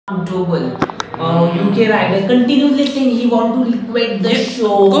Dhobal, UK rider, continuously saying he want to quit the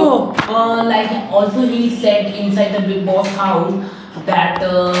show. Like also he said inside the Bigg Boss house that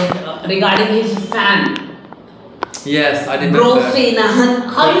regarding his fan. Yes, I didn't Bro, know that. say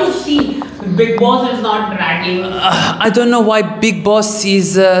how you see Bigg Boss is not dragging? I don't know why Bigg Boss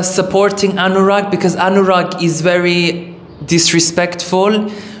is supporting Anurag, because Anurag is very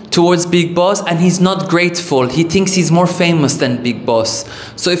disrespectful towards Bigg Boss and he's not grateful. He thinks he's more famous than Bigg Boss.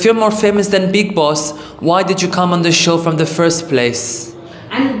 So if you're more famous than Bigg Boss, why did you come on the show from the first place?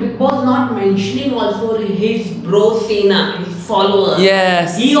 And Bigg Boss not mentioning also his bro Sena, his followers.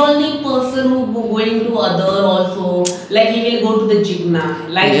 Yes. He only person who going to other also, like he will go to the Jigna,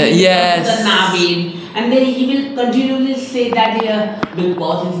 like he will yes. go to the Navid, and then he will continually say that here Bigg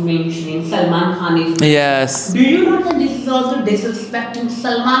Boss is mentioning Salman Khan is. Yes. Do you know that this is also disrespecting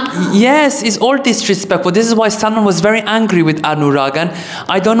Salman Khan? Yes, it's all disrespectful. This is why Salman was very angry with Anurag, and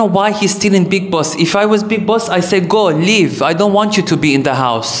I don't know why he's still in Bigg Boss. If I was Bigg Boss, I say go, leave. I don't want you to be in the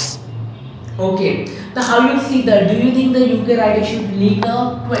house. Okay. So how you see that? Do you think the UK rider should leave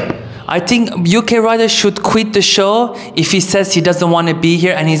or quit? I think UK rider should quit the show if he says he doesn't want to be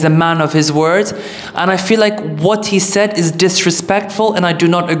here and he's a man of his word. And I feel like what he said is disrespectful and I do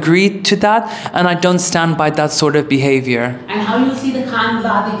not agree to that, and I don't stand by that sort of behavior. And how you see the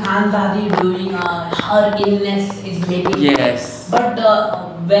Khanzadi doing her illness is making. Yes. But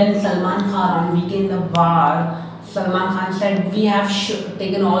when Salman Khan on Weekend the Bar, Salman Khan said we have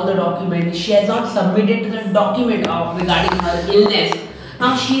taken all the documents. She has not submitted the document regarding her illness.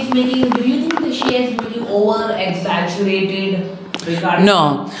 Now she's making. Do you think that she is making over exaggerated regarding?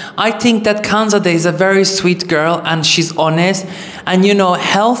 No, I think that Khanzadeh is a very sweet girl and she's honest. And you know,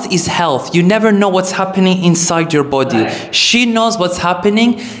 health is health. You never know what's happening inside your body. Right. She knows what's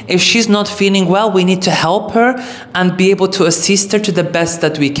happening. If she's not feeling well, we need to help her and be able to assist her to the best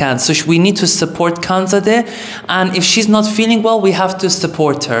that we can. So we need to support Khanzadeh. And if she's not feeling well, we have to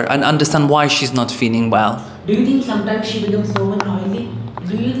support her and understand why she's not feeling well. Do you think sometimes she becomes so noisy?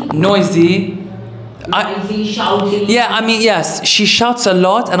 Do you think? Noisy. Noisy, shouting. Yeah, I mean, yes, she shouts a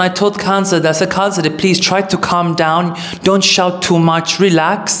lot, and I told Khanzadeh, I said, Khanzadeh, please try to calm down, don't shout too much,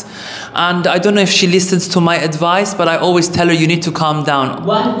 relax. And I don't know if she listens to my advice, but I always tell her you need to calm down.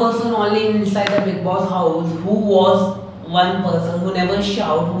 One person only inside the Bigg Boss house who was one person who never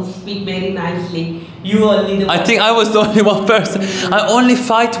shout, who speak very nicely. You only the I think I was the only one person. I only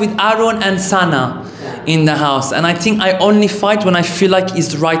fight with Aaron and Sana in the house, and I think I only fight when I feel like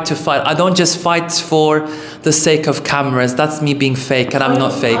it's right to fight. I don't just fight for the sake of cameras. That's me being fake, and I'm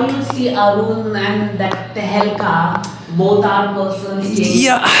not fake. How you see Arun and that Tehelka, both are persons?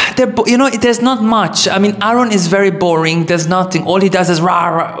 Yeah, you know, there's not much. I mean, Aaron is very boring. There's nothing. All he does is rah,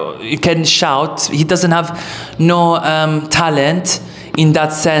 rah. You can shout. He doesn't have no talent in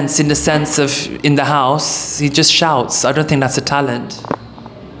that sense, in the sense of in the house. He just shouts. I don't think that's a talent.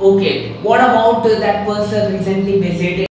 Okay, what about that person recently visited